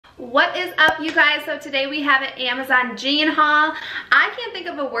What is up, you guys? So today we have an Amazon jean haul. I can't think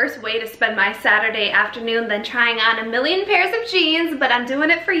of a worse way to spend my Saturday afternoon than trying on a million pairs of jeans, but I'm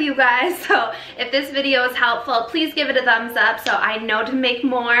doing it for you guys. So if this video is helpful, please give it a thumbs up so I know to make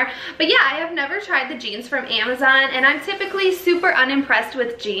more. But yeah, I have never tried the jeans from Amazon, and I'm typically super unimpressed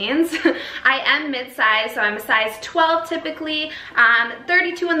with jeans. I am mid-size, so I'm a size 12 typically,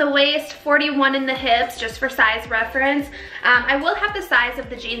 32 in the waist, 41 in the hips, just for size reference. I will have the size of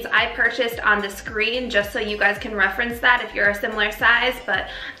the jeans I purchased on the screen just so you guys can reference that if you're a similar size, but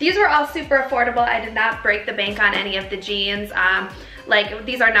these were all super affordable. I did not break the bank on any of the jeans. Like,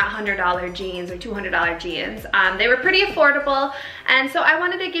 these are not $100 jeans or $200 jeans. They were pretty affordable, and so I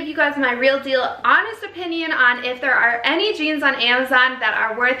wanted to give you guys my real deal, honest opinion on if there are any jeans on Amazon that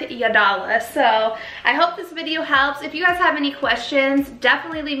are worth your dollar. So I hope this video helps. If you guys have any questions,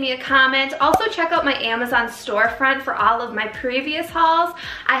 definitely leave me a comment. Also check out my Amazon storefront for all of my previous hauls.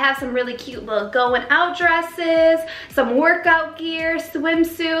 I have some really cute little going out dresses, some workout gear,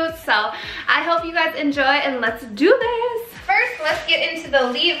 swimsuits. So I hope you guys enjoy, and let's do this. First, let's get into the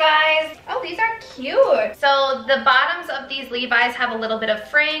Levi's. Oh, these are cute. So the bottoms of these Levi's have a little bit of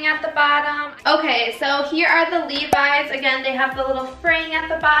fraying at the bottom. Okay, so here are the Levi's. Again, they have the little fraying at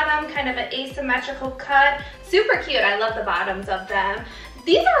the bottom, kind of an asymmetrical cut. Super cute. I love the bottoms of them.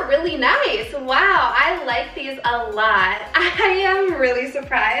 These are really nice. Wow, I like these a lot. I am really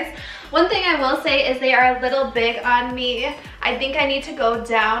surprised. One thing I will say is they are a little big on me. I think I need to go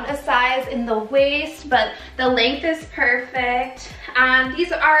down a size in the waist, but the length is perfect.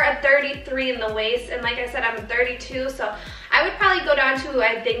 These are a 33 in the waist, and like I said, I'm a 32, so I would probably go down to,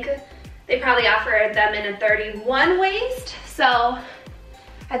 I think they probably offer them in a 31 waist, so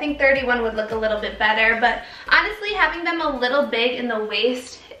I think 31 would look a little bit better. But honestly, having them a little big in the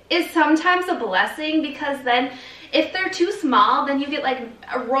waist is sometimes a blessing, because then if they're too small, then you get like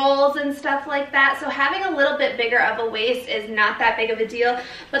rolls and stuff like that. So having a little bit bigger of a waist is not that big of a deal.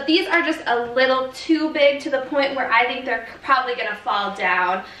 But these are just a little too big, to the point where I think they're probably gonna fall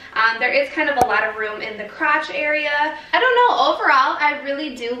down. There is kind of a lot of room in the crotch area. I don't know, overall, I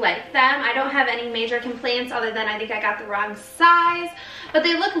really do like them. I don't have any major complaints other than I think I got the wrong size. But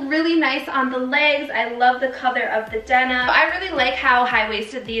they look really nice on the legs. I love the color of the denim. I really like how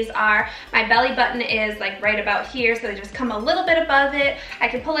high-waisted these are. My belly button is like right about here, so they just come a little bit above it. I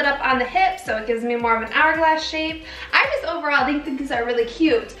can pull it up on the hip, so it gives me more of an hourglass shape. I just overall think these are really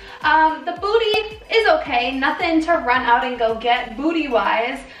cute. The booty is okay. Nothing to run out and go get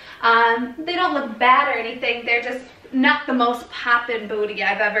booty-wise. They don't look bad or anything. They're just not the most poppin' booty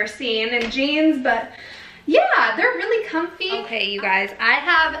I've ever seen in jeans, but yeah, they're really comfy. Okay, you guys, I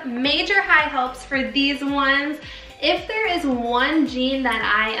have major high hopes for these ones. If there is one jean that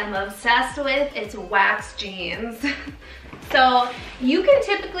I am obsessed with, it's wax jeans. So you can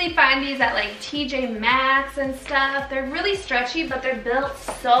typically find these at like TJ Maxx and stuff. They're really stretchy, but they're built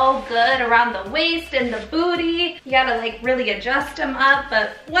so good around the waist and the booty. You gotta like really adjust them up,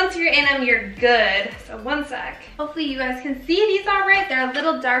 but once you're in them, you're good. So one sec. Hopefully you guys can see these all right. They're a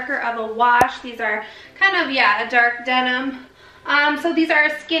little darker of a wash. These are kind of, yeah, a dark denim. So these are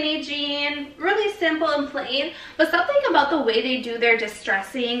a skinny jean, really simple and plain, but something about the way they do their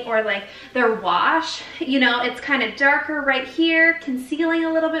distressing or like their wash, you know, it's kind of darker right here, concealing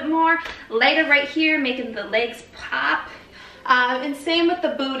a little bit more, lighter right here, making the legs pop. And same with the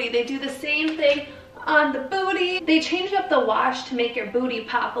booty. They do the same thing on the booty. They change up the wash to make your booty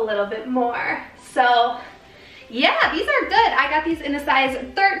pop a little bit more. So yeah, these are good. I got these in a size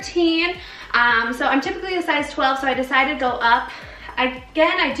 13. So I'm typically a size 12, so I decided to go up.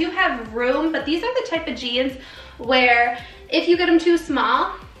 Again, I do have room, but these are the type of jeans where if you get them too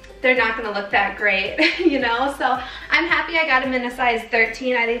small, they're not gonna look that great, you know? So I'm happy I got them in a size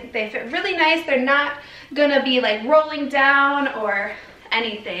 13. I think they fit really nice. They're not gonna be like rolling down or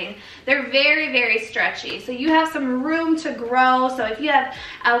anything. They're very, very stretchy, so you have some room to grow. So if you have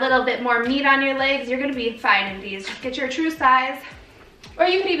a little bit more meat on your legs, you're gonna be fine in these. Just get your true size, or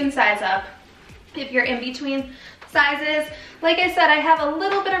you can even size up if you're in between sizes. Like I said, I have a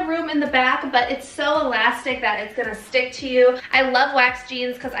little bit of room in the back, but it's so elastic that it's gonna stick to you. I love wax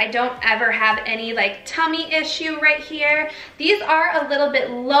jeans because I don't ever have any like tummy issue right here. These are a little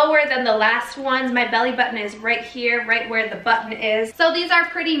bit lower than the last ones. My belly button is right here, right where the button is. So these are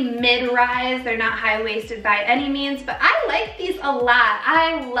pretty mid-rise. They're not high-waisted by any means, but I like these a lot.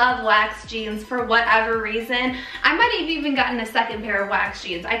 I love wax jeans for whatever reason. I might have even gotten a second pair of wax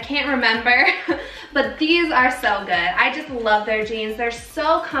jeans. I can't remember, but these are so good. I just love their jeans. They're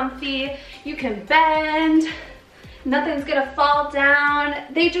so comfy. You can bend. Nothing's gonna fall down.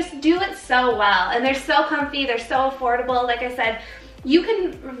 They just do it so well, and they're so comfy. They're so affordable. Like I said, You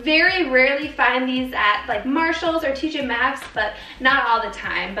can very rarely find these at like Marshall's or TJ Maxx, but not all the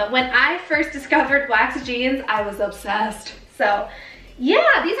time. But when I first discovered wax jeans, I was obsessed. So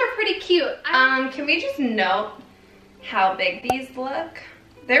yeah, these are pretty cute. Can we just note how big these look?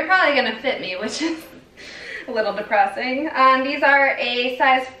 They're probably gonna fit me, which is a little depressing. These are a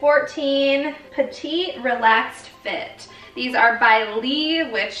size 14 petite relaxed fit. These are by Lee,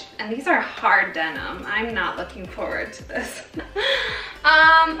 and these are hard denim. I'm not looking forward to this.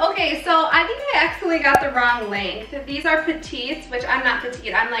 Okay, so I think I actually got the wrong length. These are petites, which I'm not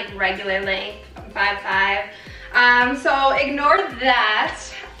petite, I'm like regular length, I'm 5'5". So ignore that.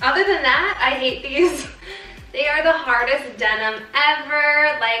 Other than that, I hate these. They are the hardest denim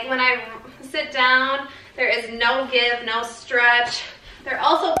ever. Like when I sit down, there is no give, no stretch. They're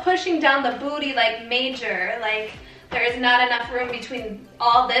also pushing down the booty like major. Like there is not enough room between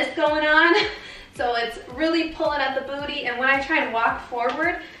all this going on. So it's really pulling at the booty, and when I try and walk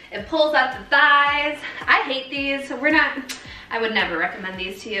forward, it pulls at the thighs. I hate these. I would never recommend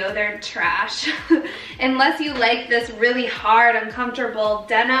these to you. They're trash. Unless you like this really hard, uncomfortable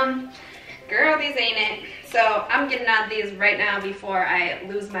denim. Girl, these ain't it. So I'm getting out these right now before I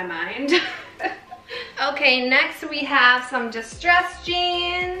lose my mind. Okay, next we have some distressed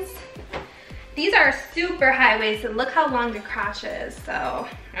jeans. These are super high-waisted. Look how long the crotch is. So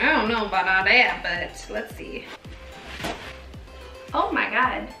I don't know about all that, but let's see. Oh my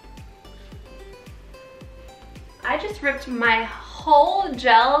God. I just ripped my whole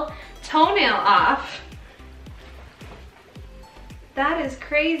gel toenail off. That is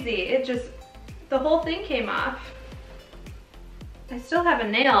crazy. The whole thing came off. I still have a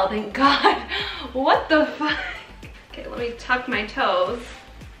nail, thank God. What the fuck? Okay, let me tuck my toes.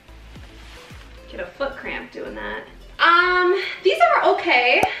 Get a foot cramp doing that. These are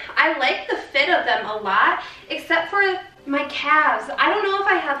okay. I like the fit of them a lot, except for my calves. I don't know if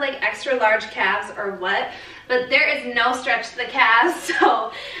I have like extra large calves or what, but there is no stretch to the calves,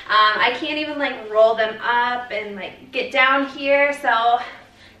 so I can't even like roll them up and like get down here, so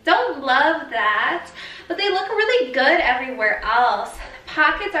don't love that. But they look really good everywhere else.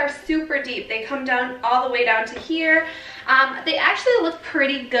 Pockets are super deep. They come down all the way down to here. They actually look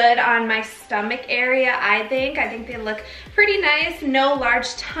pretty good on my stomach area, I think. I think they look pretty nice. No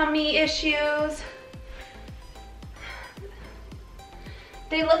large tummy issues.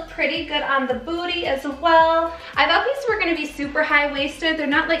 They look pretty good on the booty as well. I thought these were gonna be super high-waisted. They're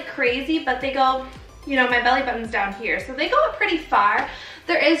not like crazy, but they go, you know, my belly button's down here, so they go up pretty far.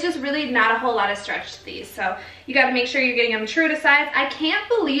 There is just really not a whole lot of stretch to these, so you gotta make sure you're getting them true to size. I can't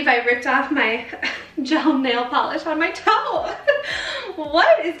believe I ripped off my gel nail polish on my toe.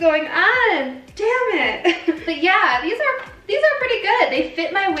 What is going on? Damn it. But yeah, these are pretty good. They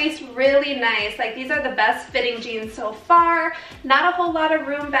fit my waist really nice. Like these are the best fitting jeans so far. Not a whole lot of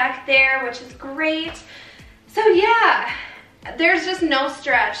room back there, which is great. So yeah, there's just no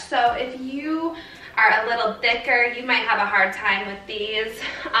stretch. So if you are a little thicker, you might have a hard time with these.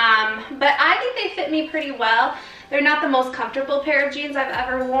 But I think they fit me pretty well. They're not the most comfortable pair of jeans I've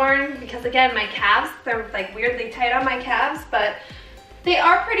ever worn because again, my calves, they're like weirdly tight on my calves, but they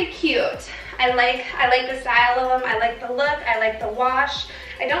are pretty cute. I like the style of them. I like the look. I like the wash.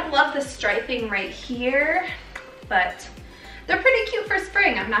 I don't love the striping right here, but they're pretty cute for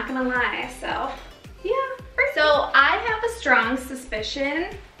spring, I'm not gonna lie. So yeah. So I have a strong suspicion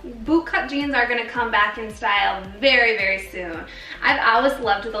bootcut jeans are gonna come back in style very, very soon. I've always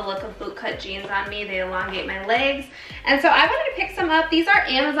loved the look of bootcut jeans on me. They elongate my legs. And so I wanted to pick some up. These are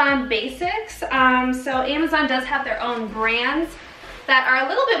Amazon basics. So Amazon does have their own brands that are a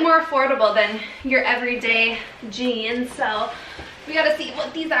little bit more affordable than your everyday jeans. So we gotta see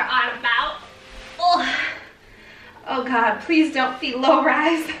what these are all about. Oh God, please don't be low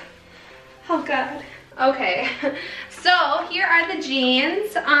rise. Oh God. Okay, so here are the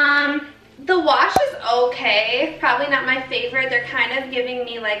jeans. The wash is okay, probably not my favorite. They're kind of giving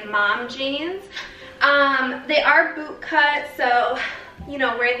me like mom jeans. They are boot cut, so you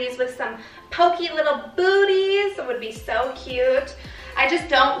know, wear these with some pokey little booties. It would be so cute. I just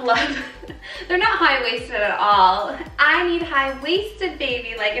don't love, they're not high-waisted at all. I need high-waisted,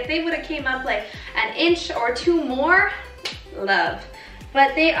 baby. Like if they would have came up like an inch or two more, love.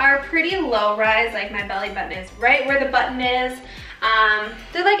 But they are pretty low rise, like my belly button is right where the button is.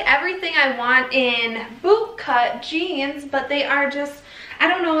 They're like everything I want in boot cut jeans, but they are just, I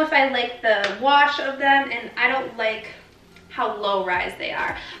don't know if I like the wash of them, and I don't like how low rise they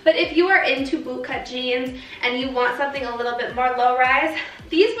are. But if you are into bootcut jeans and you want something a little bit more low rise,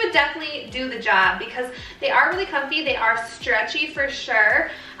 these would definitely do the job because they are really comfy. They are stretchy for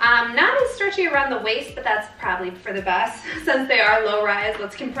sure. Not as stretchy around the waist, but that's probably for the best since they are low rise.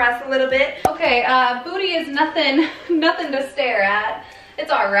 Let's compress a little bit. Okay, booty is nothing to stare at.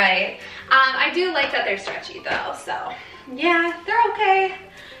 It's all right. I do like that they're stretchy though, so yeah, they're okay.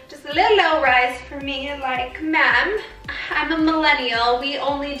 Just a little low rise for me, like, ma'am, I'm a millennial. We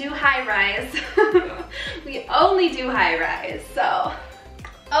only do high rise. We only do high rise, so.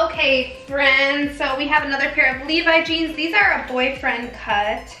 Okay, friends, so we have another pair of Levi jeans. These are a boyfriend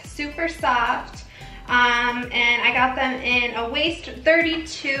cut, super soft. And I got them in a waist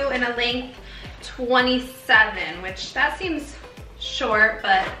 32 and a length 27, which that seems short,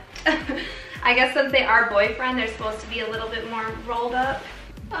 but I guess since they are boyfriend, they're supposed to be a little bit more rolled up.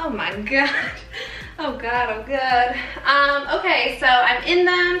 Oh my god. Oh god, oh god. Okay, so I'm in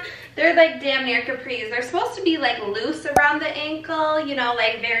them. They're like damn near capris. They're supposed to be like loose around the ankle, you know,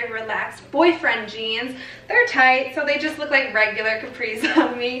 like very relaxed boyfriend jeans. They're tight, so they just look like regular capris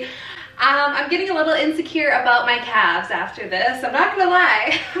on me. I'm getting a little insecure about my calves after this, I'm not gonna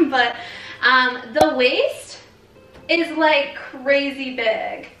lie. But the waist is like crazy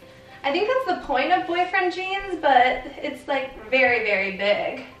big. I think that's the point of boyfriend jeans, but it's like very, very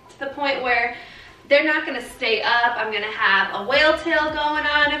big. To the point where they're not gonna stay up. I'm gonna have a whale tail going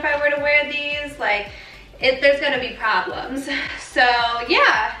on if I were to wear these. Like, there's gonna be problems. So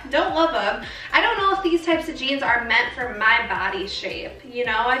yeah, don't love them. I don't know if these types of jeans are meant for my body shape. You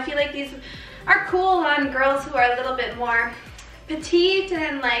know, I feel like these are cool on girls who are a little bit more petite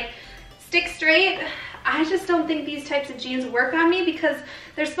and like stick straight. I just don't think these types of jeans work on me because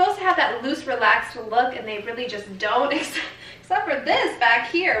they're supposed to have that loose, relaxed look, and they really just don't, except for this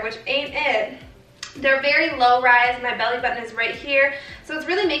back here, which ain't it. They're very low rise. My belly button is right here, so it's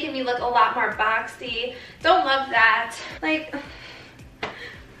really making me look a lot more boxy. Don't love that. Like,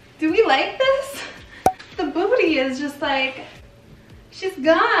 do we like this? The booty is just like, she's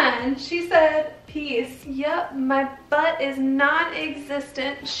gone. She said, peace. Yep, my butt is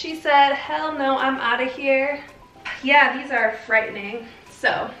non-existent. She said, hell no, I'm out of here. Yeah, these are frightening.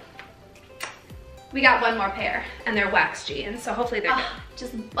 So, we got one more pair, and they're wax jeans, so hopefully they're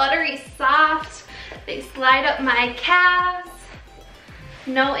just buttery soft. They slide up my calves.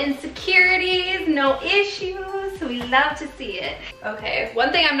 No insecurities, no issues. We love to see it. Okay,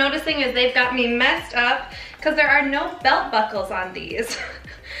 one thing I'm noticing is they've got me messed up because there are no belt buckles on these.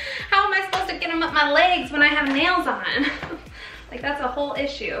 How am I supposed to get them up my legs when I have nails on? Like, that's a whole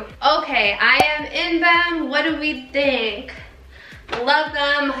issue. Okay, I am in them. What do we think? Love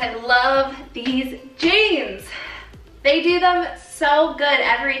them. I love these jeans. They do them so good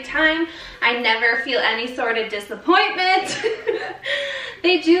every time. I never feel any sort of disappointment.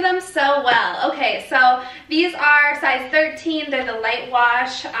 They do them so well. Okay, so these are size 13. They're the light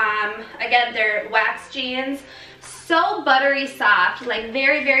wash. Again, they're wax jeans. So buttery soft, like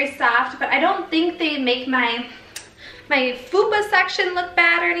very, very soft, but I don't think they make my fupa section look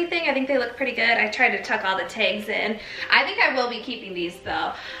bad or anything. I think they look pretty good. I tried to tuck all the tags in. I think I will be keeping these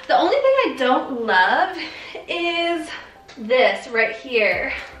though. The only thing I don't love is this right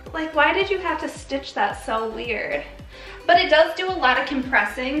here. Like, why did you have to stitch that so weird? But it does do a lot of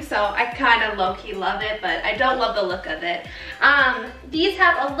compressing, so I kind of low-key love it, but I don't love the look of it. These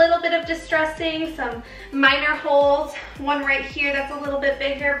have a little bit of distressing, some minor holes, one right here that's a little bit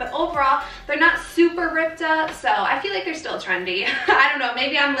bigger, but overall, they're not super ripped up, so I feel like they're still trendy. I don't know,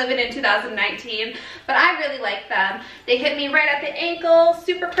 maybe I'm living in 2019, but I really like them. They hit me right at the ankle,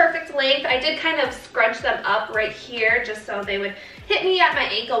 super perfect length. I did kind of scrunch them up right here just so they would hit me at my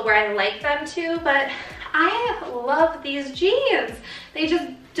ankle where I like them to, but I love these jeans. They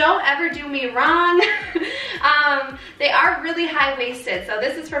just don't ever do me wrong. They are really high-waisted, so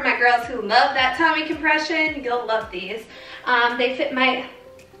this is for my girls who love that tummy compression. You'll love these. They fit my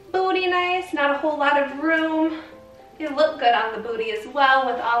booty nice, not a whole lot of room. They look good on the booty as well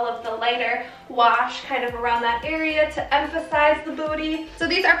with all of the lighter wash kind of around that area to emphasize the booty. So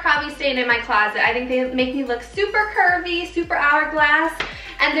these are probably staying in my closet. I think they make me look super curvy, super hourglass,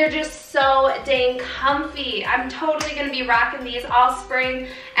 and they're just so dang comfy. I'm totally gonna be rocking these all spring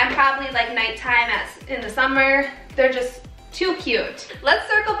and probably like nighttime in the summer. They're just too cute. Let's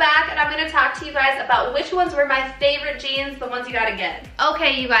circle back and I'm gonna talk to you guys about which ones were my favorite jeans, the ones you gotta get.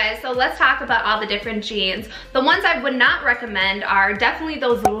 Okay, you guys, so let's talk about all the different jeans. The ones I would not recommend are definitely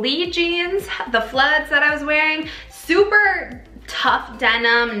those Lee jeans, the floods that I was wearing. Super tough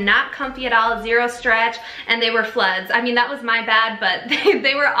denim, not comfy at all, zero stretch, and they were floods. I mean, that was my bad, but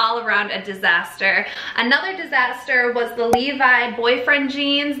they were all around a disaster. Another disaster was the Levi boyfriend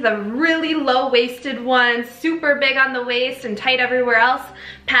jeans, the really low-waisted ones, super big on the waist and tight everywhere else.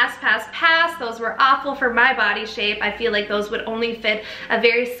 Pass, pass, pass. Those were awful for my body shape. I feel like those would only fit a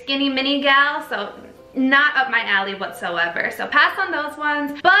very skinny mini gal, so not up my alley whatsoever. So pass on those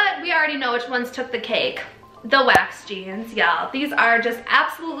ones, but we already know which ones took the cake. The wax jeans, y'all. These are just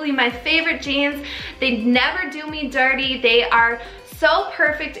absolutely my favorite jeans. They never do me dirty. They are so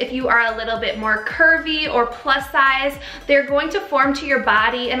perfect if you are a little bit more curvy or plus size. They're going to form to your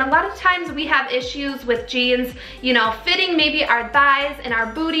body, and a lot of times we have issues with jeans, you know, fitting maybe our thighs and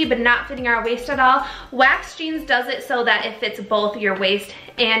our booty but not fitting our waist at all. Wax jeans does it so that it fits both your waist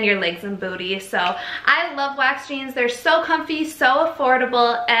and your legs and booty. So I love wax jeans. They're so comfy, so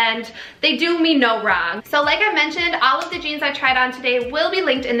affordable, and they do me no wrong. So like I mentioned, all of the jeans I tried on today will be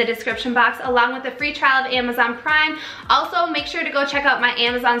linked in the description box along with the free trial of Amazon Prime. Also, make sure to go check out my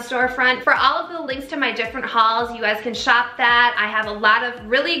Amazon storefront for all of the links to my different hauls. You guys can shop that. I have a lot of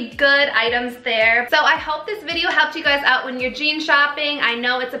really good items there. So I hope this video helped you guys out when you're jean shopping. I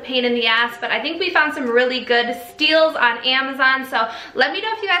know it's a pain in the ass, but I think we found some really good steals on Amazon. So let me know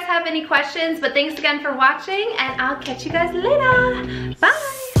if you guys have any questions, but thanks again for watching, and I'll catch you guys later. Bye.